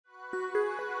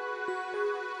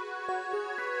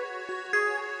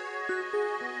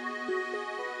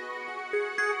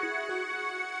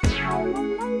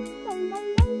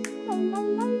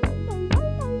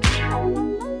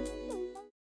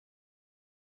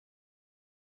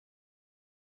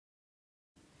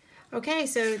Okay,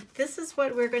 so this is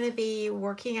what we're going to be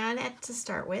working on to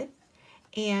start with.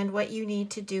 And what you need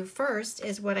to do first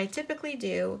is what I typically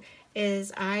do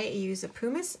is I use a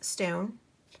pumice stone.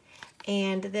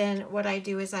 And then what I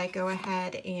do is I go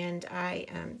ahead and I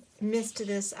mist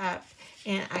this up,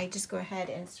 and I just go ahead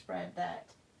and spread that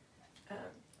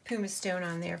pumice stone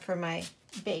on there for my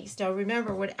base. Now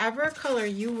remember, whatever color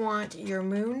you want your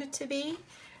moon to be,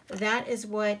 that is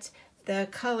what the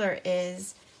color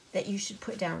is that you should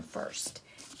put down first.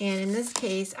 And in this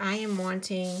case, I am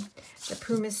wanting the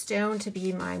pumice stone to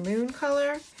be my moon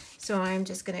color. So I'm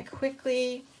just going to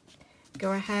quickly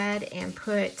go ahead and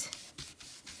put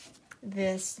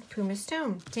this pumice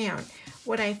stone down.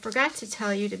 What I forgot to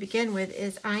tell you to begin with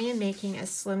is I am making a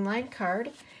slimline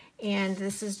card, and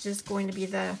this is just going to be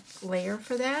the layer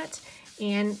for that.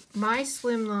 And my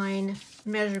slimline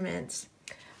measurements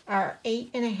are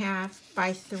 8.5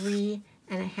 by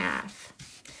 3.5.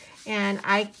 And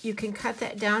you can cut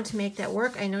that down to make that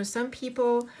work. I know some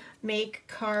people make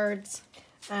cards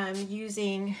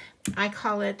using, I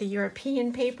call it the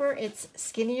European paper. It's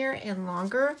skinnier and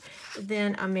longer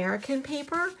than American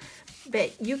paper,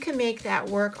 but you can make that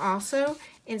work also.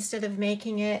 Instead of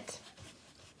making it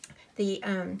the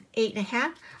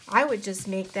 8.5, I would just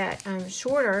make that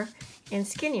shorter and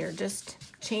skinnier. Just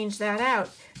change that out,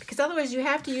 because otherwise you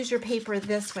have to use your paper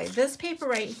this way. This paper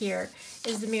right here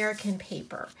is American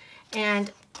paper,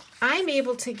 and I'm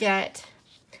able to get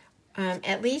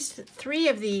at least 3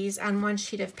 of these on one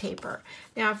sheet of paper.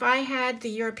 Now, if I had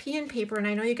the European paper, and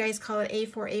I know you guys call it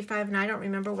A4, A5, and I don't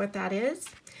remember what that is,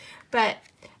 but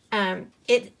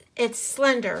it's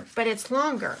slender, but it's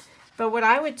longer. But what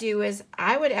I would do is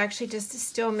I would actually just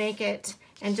still make it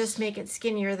and just make it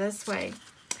skinnier this way,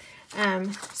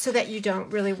 so that you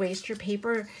don't really waste your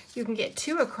paper. You can get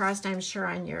 2 across, I'm sure,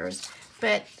 on yours,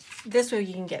 but this way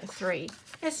you can get 3.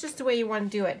 It's just the way you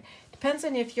want to do it. Depends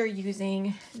on if you're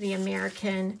using the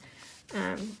American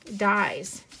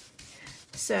dies.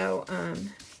 So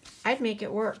I'd make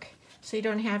it work so you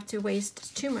don't have to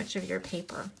waste too much of your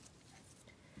paper.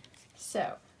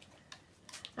 So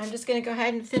I'm just going to go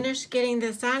ahead and finish getting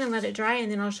this on and let it dry,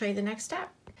 and then I'll show you the next step.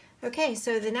 Okay,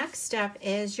 so the next step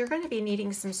is you're going to be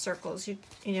needing some circles, you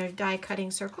know, die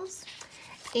cutting circles.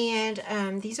 And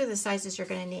these are the sizes you're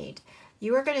going to need.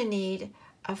 You are going to need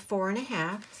a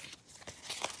 4.5,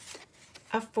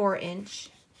 a 4-inch,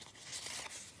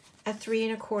 a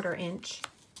 3.25 inch,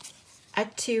 a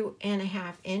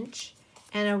 2.5 inch,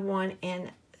 and a 1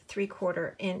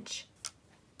 3/4 inch.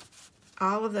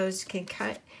 All of those can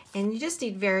cut, and you just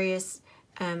need various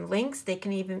lengths. They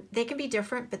can be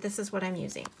different, but this is what I'm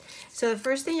using. So the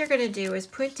first thing you're going to do is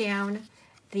put down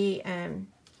the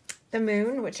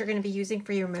moon, which you're going to be using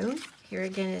for your moon. Here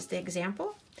again is the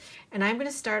example. And I'm going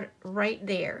to start right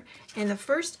there. And the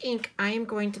first ink I am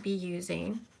going to be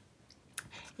using,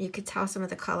 you could tell some of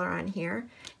the color on here,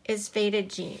 is Faded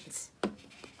Jeans.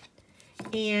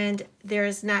 And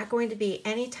there's not going to be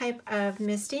any type of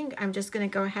misting. I'm just going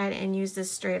to go ahead and use this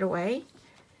straight away.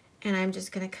 And I'm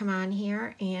just going to come on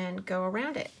here and go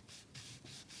around it.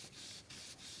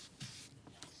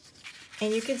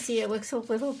 And you can see it looks a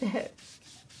little bit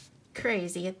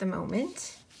crazy at the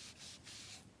moment,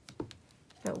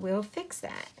 but we'll fix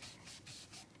that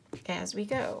as we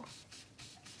go.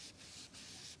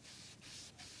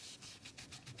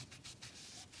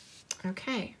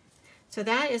 Okay, so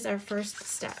that is our first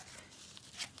step,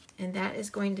 and that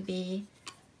is going to be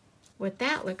what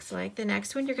that looks like. The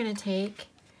next one you're going to take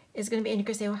is going to be, and you're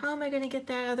going to say, well, how am I going to get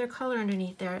that other color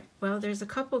underneath there? Well, there's a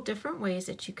couple different ways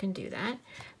that you can do that,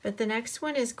 but the next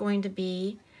one is going to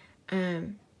be,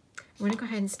 I'm going to go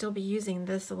ahead and still be using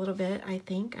this a little bit, I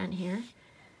think, on here.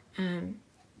 I'm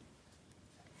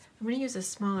going to use a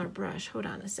smaller brush. Hold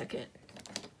on a second.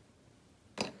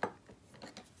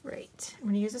 Right, I'm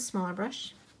going to use a smaller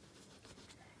brush,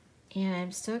 and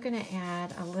I'm still going to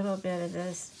add a little bit of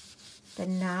this, but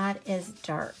not as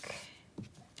dark,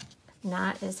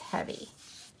 not as heavy.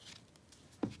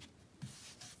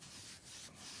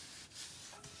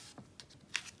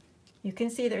 You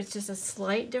can see there's just a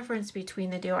slight difference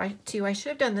between the two. I should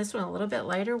have done this one a little bit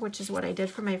lighter, which is what I did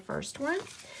for my first one.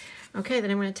 Okay, then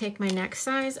I'm going to take my next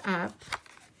size up,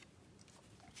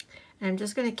 and I'm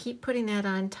just going to keep putting that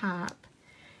on top.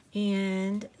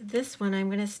 And this one I'm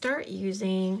going to start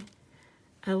using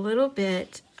a little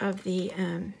bit of the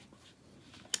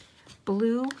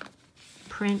blue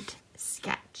print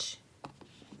sketch.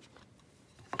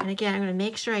 And again, I'm going to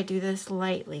make sure I do this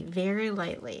lightly, very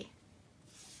lightly.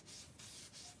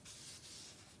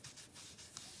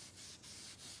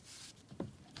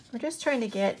 We're just trying to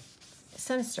get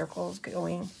some circles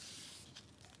going.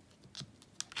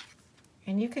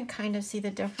 And you can kind of see the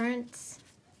difference.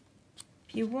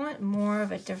 If you want more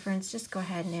of a difference, just go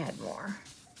ahead and add more.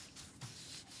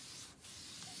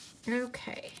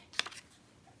 Okay.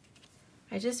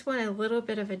 I just want a little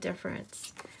bit of a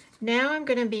difference. Now I'm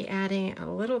going to be adding a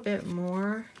little bit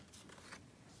more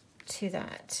to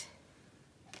that.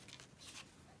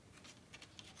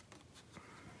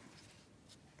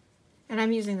 And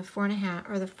I'm using the 4.5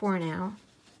 or the 4 now.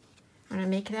 I'm going to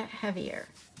make that heavier.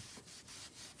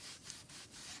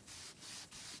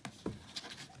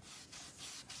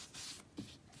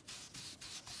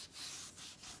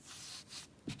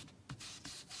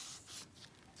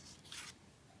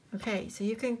 Okay, so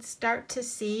you can start to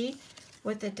see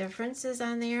what the difference is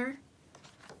on there.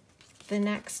 The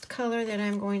next color that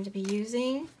I'm going to be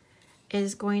using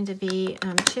is going to be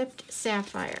Chipped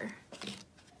Sapphire.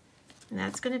 And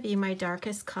that's going to be my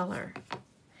darkest color.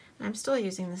 I'm still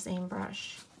using the same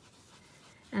brush.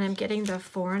 And I'm getting the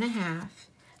 4.5, and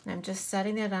I'm just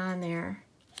setting it on there.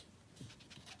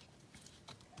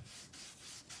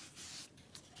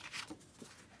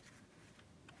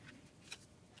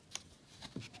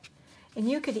 And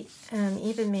you could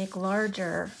even make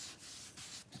larger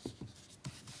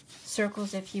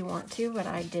circles if you want to, but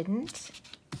I didn't.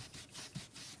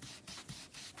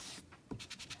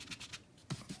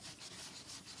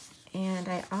 And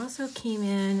I also came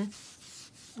in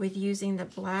with using the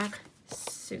black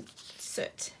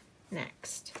soot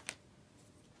next.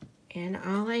 And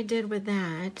all I did with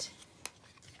that,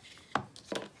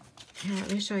 and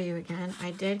let me show you again, I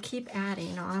did keep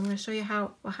adding. Now I'm going to show you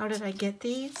how did I get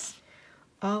these?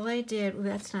 All I did, well,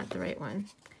 that's not the right one.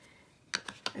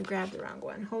 I grabbed the wrong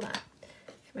one. Hold on.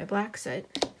 My black soot.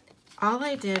 All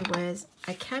I did was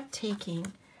I kept taking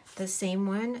the same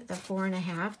one, the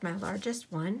 4.5, my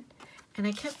largest one, and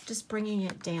I kept just bringing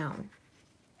it down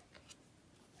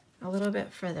a little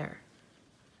bit further.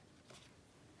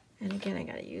 And again, I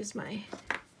gotta use my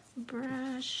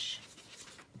brush.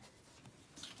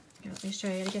 Let me show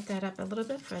you how to get that up a little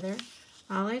bit further.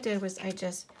 All I did was I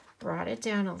just brought it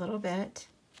down a little bit,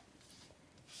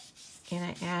 and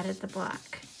I added the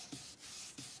black.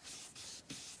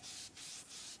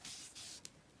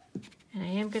 And I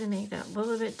am going to make that a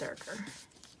little bit darker.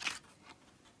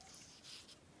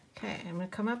 Okay, I'm going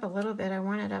to come up a little bit. I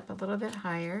want it up a little bit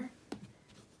higher.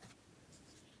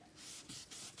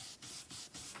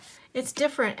 It's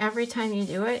different every time you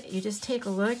do it. You just take a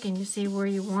look and you see where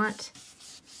you want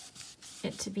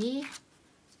it to be.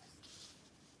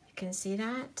 You can see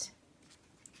that.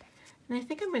 And I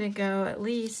think I'm going to go at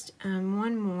least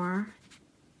one more,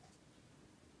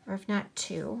 or if not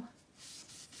two.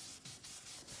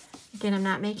 Again, I'm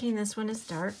not making this one as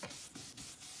dark.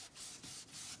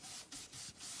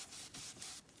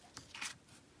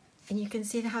 And you can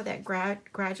see how that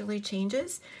gradually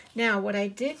changes. Now, what I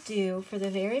did do for the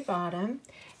very bottom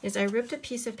is I ripped a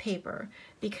piece of paper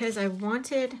because I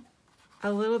wanted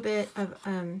a little bit of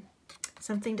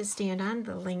something to stand on,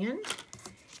 the linen.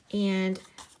 And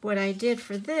what I did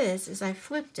for this is I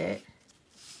flipped it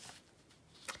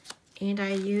and I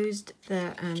used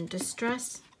the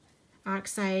Distress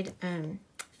Oxide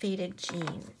Faded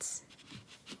Jeans.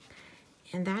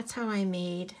 And that's how I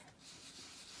made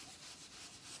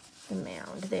the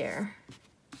mound there.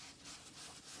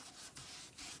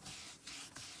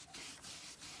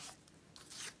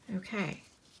 Okay,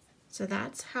 so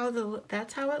that's how it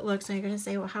looks. And you're going to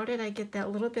say, well, how did I get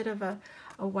that little bit of a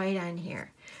white on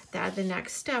here? That the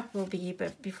next step will be,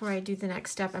 but before I do the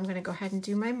next step, I'm going to go ahead and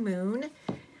do my moon.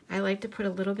 I like to put a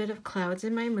little bit of clouds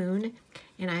in my moon,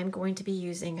 and I'm going to be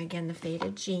using, again, the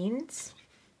Faded Jeans.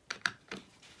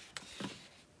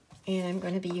 And I'm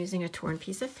going to be using a torn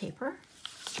piece of paper.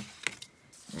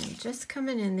 And I'm just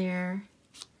coming in there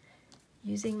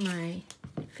using my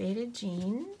Faded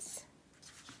Jeans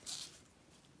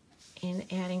and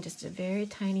adding just a very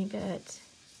tiny bit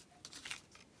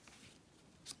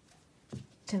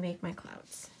to make my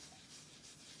clouds.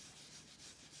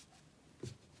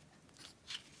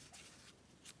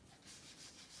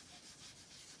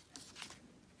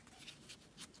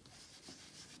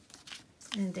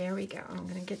 And there we go. I'm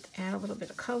going to add a little bit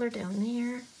of color down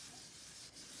there.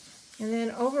 And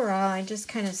then overall, I just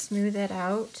kind of smooth it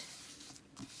out.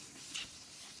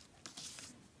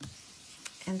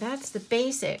 And that's the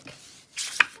basic,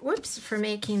 for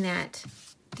making that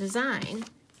design.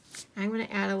 I'm going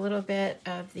to add a little bit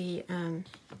of the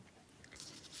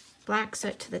black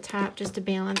soot to the top just to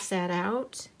balance that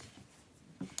out.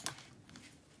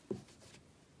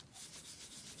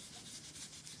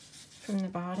 From the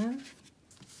bottom.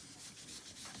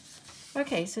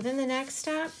 Okay, so then the next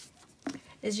step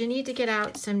is you need to get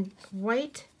out some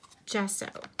white gesso.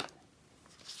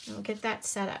 we'll get that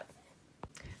set up.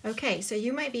 Okay, so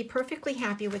you might be perfectly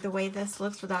happy with the way this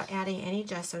looks without adding any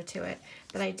gesso to it,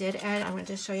 but I did add, I'm going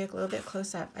to just show you a little bit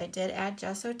close up. I did add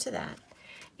gesso to that.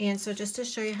 And so just to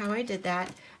show you how I did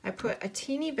that, I put a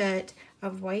teeny bit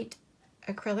of white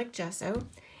acrylic gesso,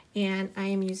 and I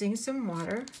am using some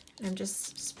water. I'm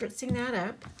just spritzing that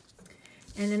up.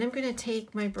 And then I'm going to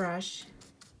take my brush,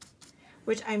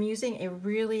 which I'm using a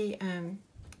really, I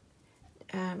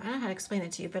don't know how to explain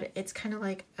it to you, but it's kind of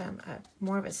like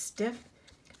more of a stiff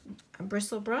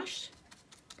bristle brush,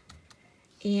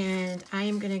 and I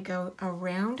am going to go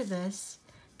around this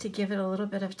to give it a little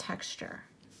bit of texture.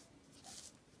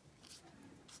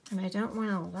 And I don't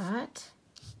want a lot.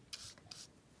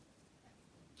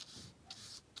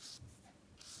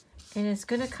 And it's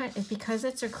going to because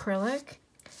it's acrylic,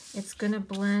 it's going to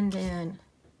blend in,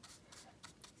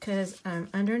 because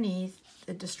underneath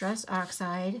the Distress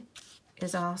Oxide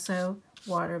is also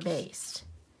water-based.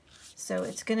 So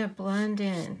it's going to blend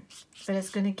in, but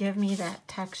it's going to give me that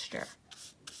texture.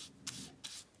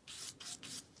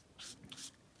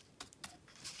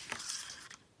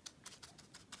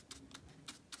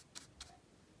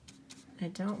 I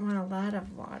don't want a lot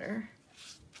of water.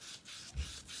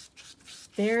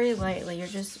 Very lightly, you're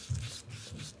just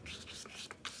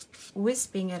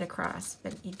wisping it across,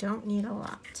 but you don't need a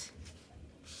lot.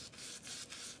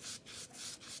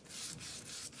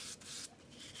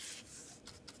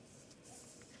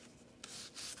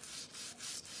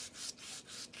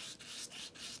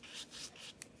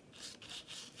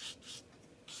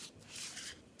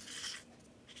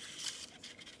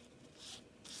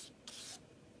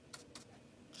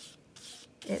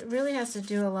 It really has to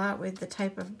do a lot with the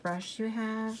type of brush you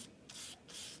have.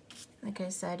 Like I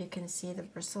said, you can see the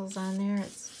bristles on there.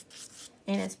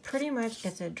 It's pretty much,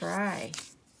 it's a dry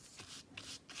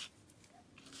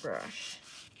brush.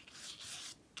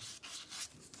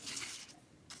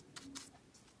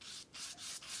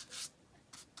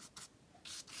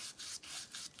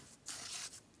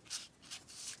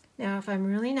 Now, if I'm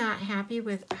really not happy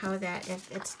with how that, if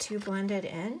it's too blended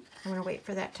in, I'm going to wait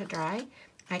for that to dry.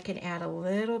 I can add a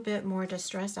little bit more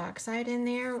Distress Oxide in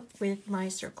there with my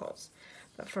circles.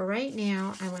 But for right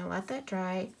now, I'm going to let that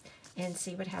dry and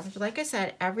see what happens. But like I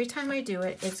said, every time I do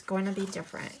it, it's going to be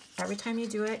different. Every time you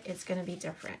do it, it's going to be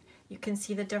different. You can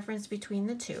see the difference between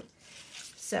the two.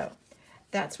 So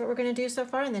that's what we're going to do so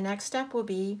far. And the next step will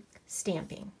be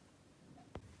stamping.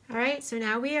 All right, so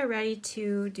now we are ready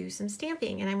to do some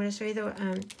stamping. And I'm going to show you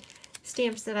the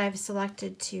stamps that I've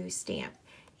selected to stamp.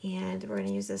 And we're going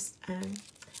to use this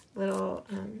little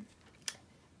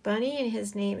bunny, and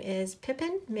his name is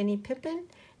Pippin, Mini Pippin,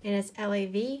 and it's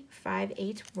LAV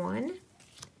 581.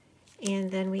 And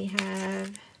then we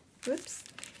have,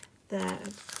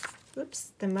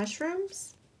 the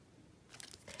mushrooms,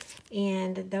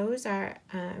 and those are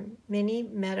Mini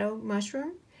Meadow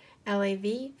Mushroom,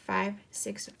 LAV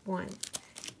 561.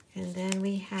 And then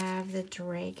we have the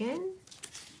dragon,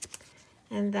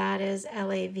 and that is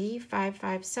LAV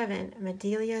 557,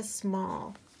 Medelia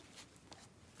Small.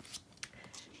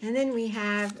 And then we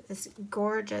have this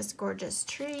gorgeous, gorgeous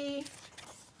tree,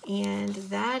 and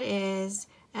that is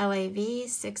LAV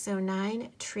 609,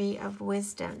 Tree of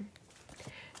Wisdom.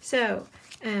 So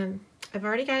I've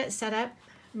already got it set up,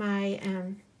 my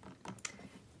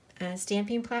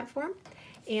stamping platform.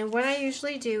 And what I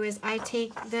usually do is I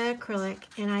take the acrylic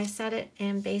and I set it,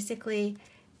 and basically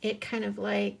it kind of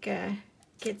like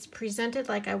gets presented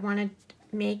like I want to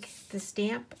make the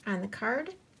stamp on the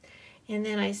card. And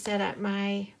then I set up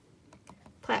my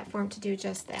platform to do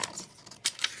just that.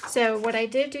 So what I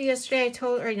did do yesterday,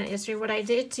 what I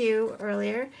did do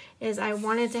earlier is I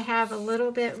wanted to have a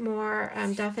little bit more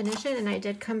definition, and I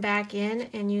did come back in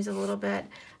and use a little bit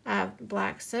of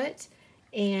black soot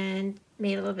and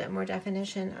made a little bit more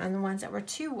definition on the ones that were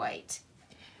too white.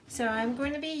 So I'm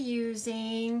going to be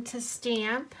using to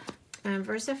stamp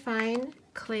VersaFine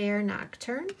Clair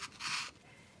Nocturne,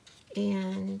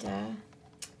 and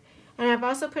I've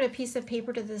also put a piece of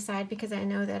paper to the side because I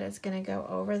know that it's going to go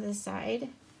over the side,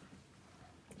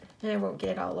 and I won't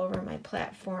get it all over my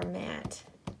platform mat.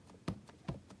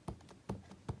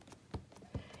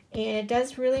 And it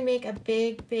does really make a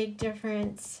big, big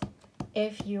difference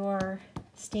if your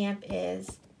stamp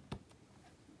is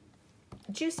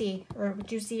juicy, or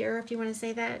juicier if you want to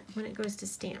say that, when it goes to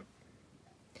stamp.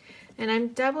 And I'm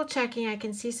double checking. I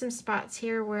can see some spots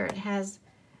here where it has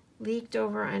leaked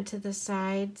over onto the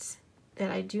sides that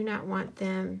I do not want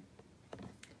them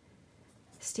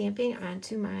stamping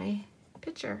onto my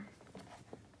picture.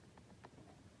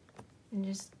 And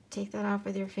just take that off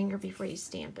with your finger before you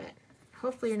stamp it.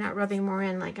 Hopefully you're not rubbing more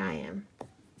in like I am.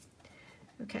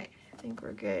 Okay, think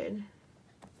we're good.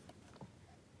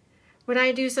 What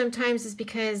I do sometimes is,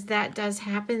 because that does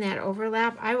happen, that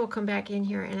overlap, I will come back in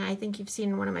here, and I think you've seen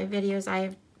in one of my videos, I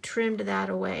have trimmed that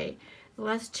away.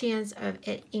 Less chance of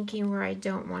it inking where I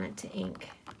don't want it to ink.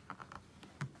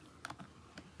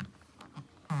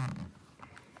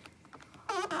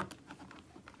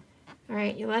 All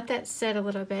right, you let that set a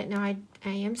little bit. Now I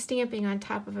am stamping on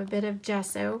top of a bit of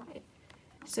gesso,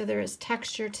 so there is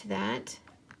texture to that.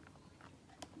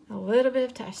 A little bit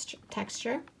of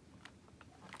texture.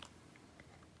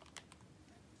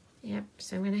 Yep,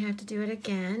 so I'm going to have to do it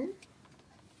again,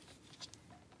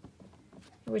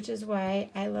 which is why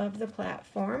I love the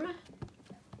platform,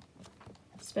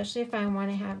 especially if I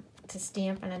want to have to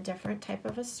stamp on a different type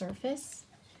of a surface.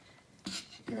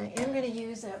 And I am going to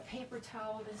use a paper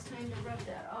towel this time to rub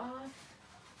that off,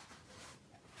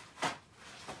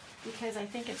 because I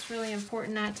think it's really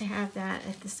important not to have that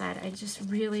at the side. I just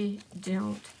really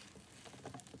don't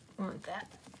want that.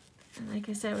 And like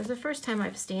I said, it was the first time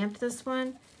I've stamped this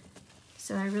one,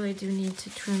 so I really do need to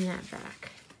trim that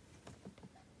back.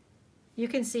 You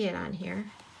can see it on here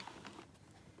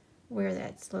where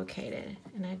that's located,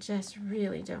 and I just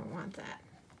really don't want that.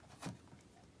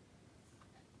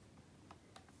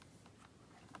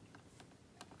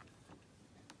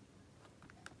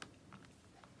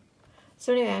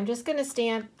 So anyway, I'm just going to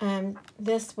stamp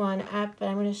this one up, but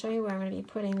I'm going to show you where I'm going to be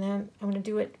putting them. I'm going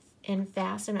to do it in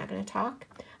fast. I'm not going to talk.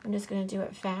 I'm just going to do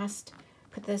it fast.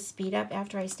 Put the speed up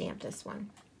after I stamp this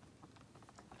one.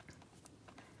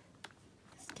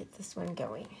 Let's get this one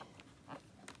going.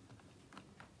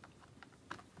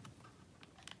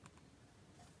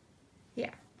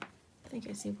 Yeah, I think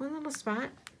I see one little spot.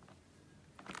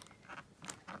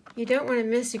 You don't want to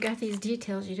miss, you got these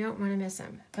details, you don't want to miss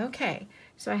them. Okay,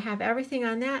 so I have everything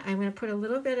on that. I'm going to put a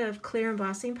little bit of clear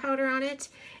embossing powder on it,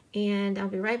 and I'll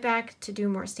be right back to do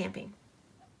more stamping.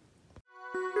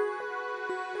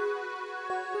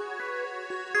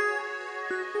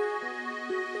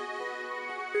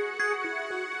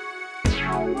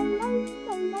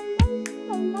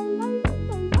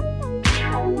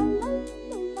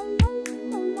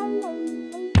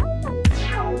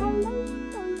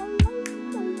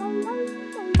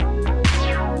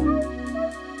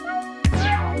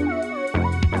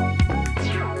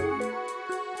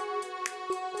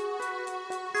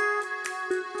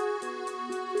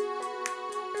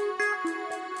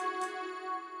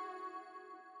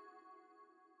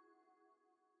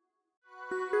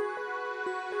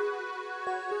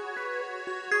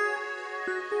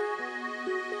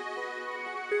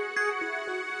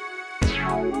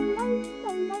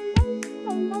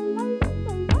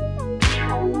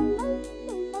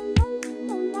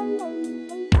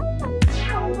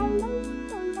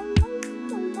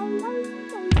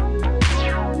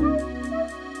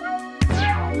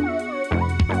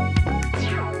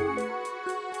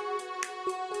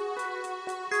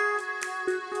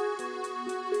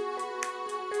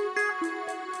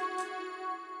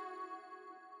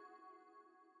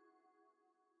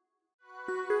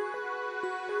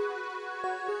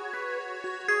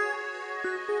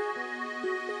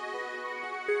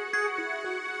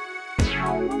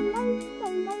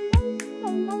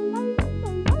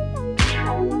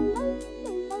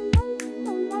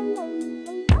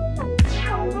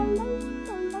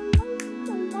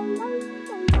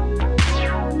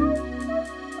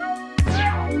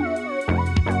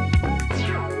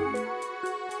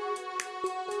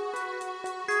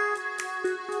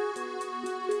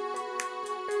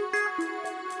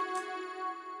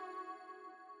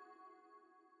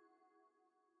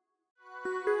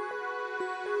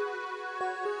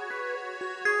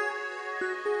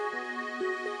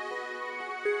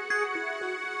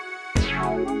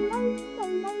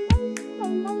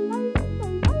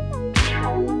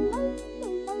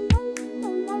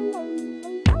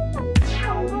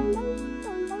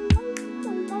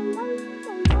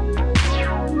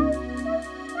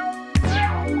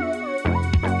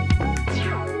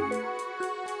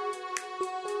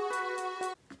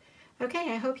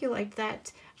 Okay, I hope you liked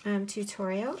that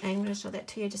tutorial. I'm going to show that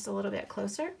to you just a little bit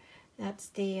closer. That's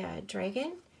the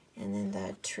dragon, and then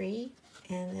the tree,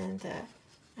 and then the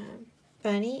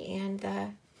bunny, and the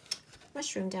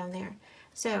mushroom down there.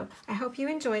 So I hope you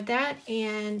enjoyed that,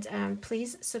 and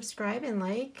please subscribe and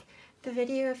like the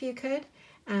video if you could.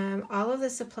 All of the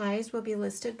supplies will be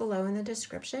listed below in the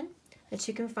description that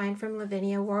you can find from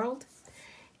Lavinia World.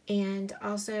 And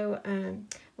also, I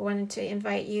wanted to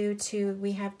invite you to,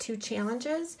 we have 2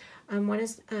 challenges. One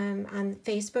is on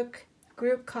Facebook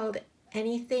group called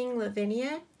Anything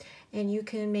Lavinia, and you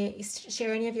can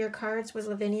share any of your cards with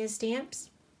Lavinia stamps,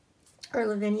 or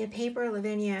Lavinia paper,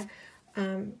 Lavinia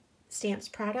Stamps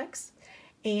products.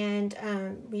 And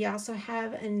we also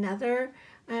have another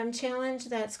challenge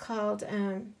that's called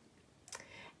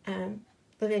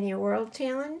Lavinia World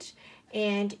Challenge,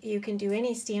 and you can do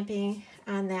any stamping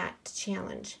on that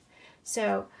challenge.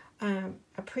 So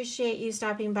appreciate you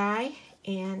stopping by,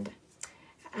 and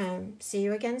see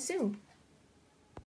you again soon.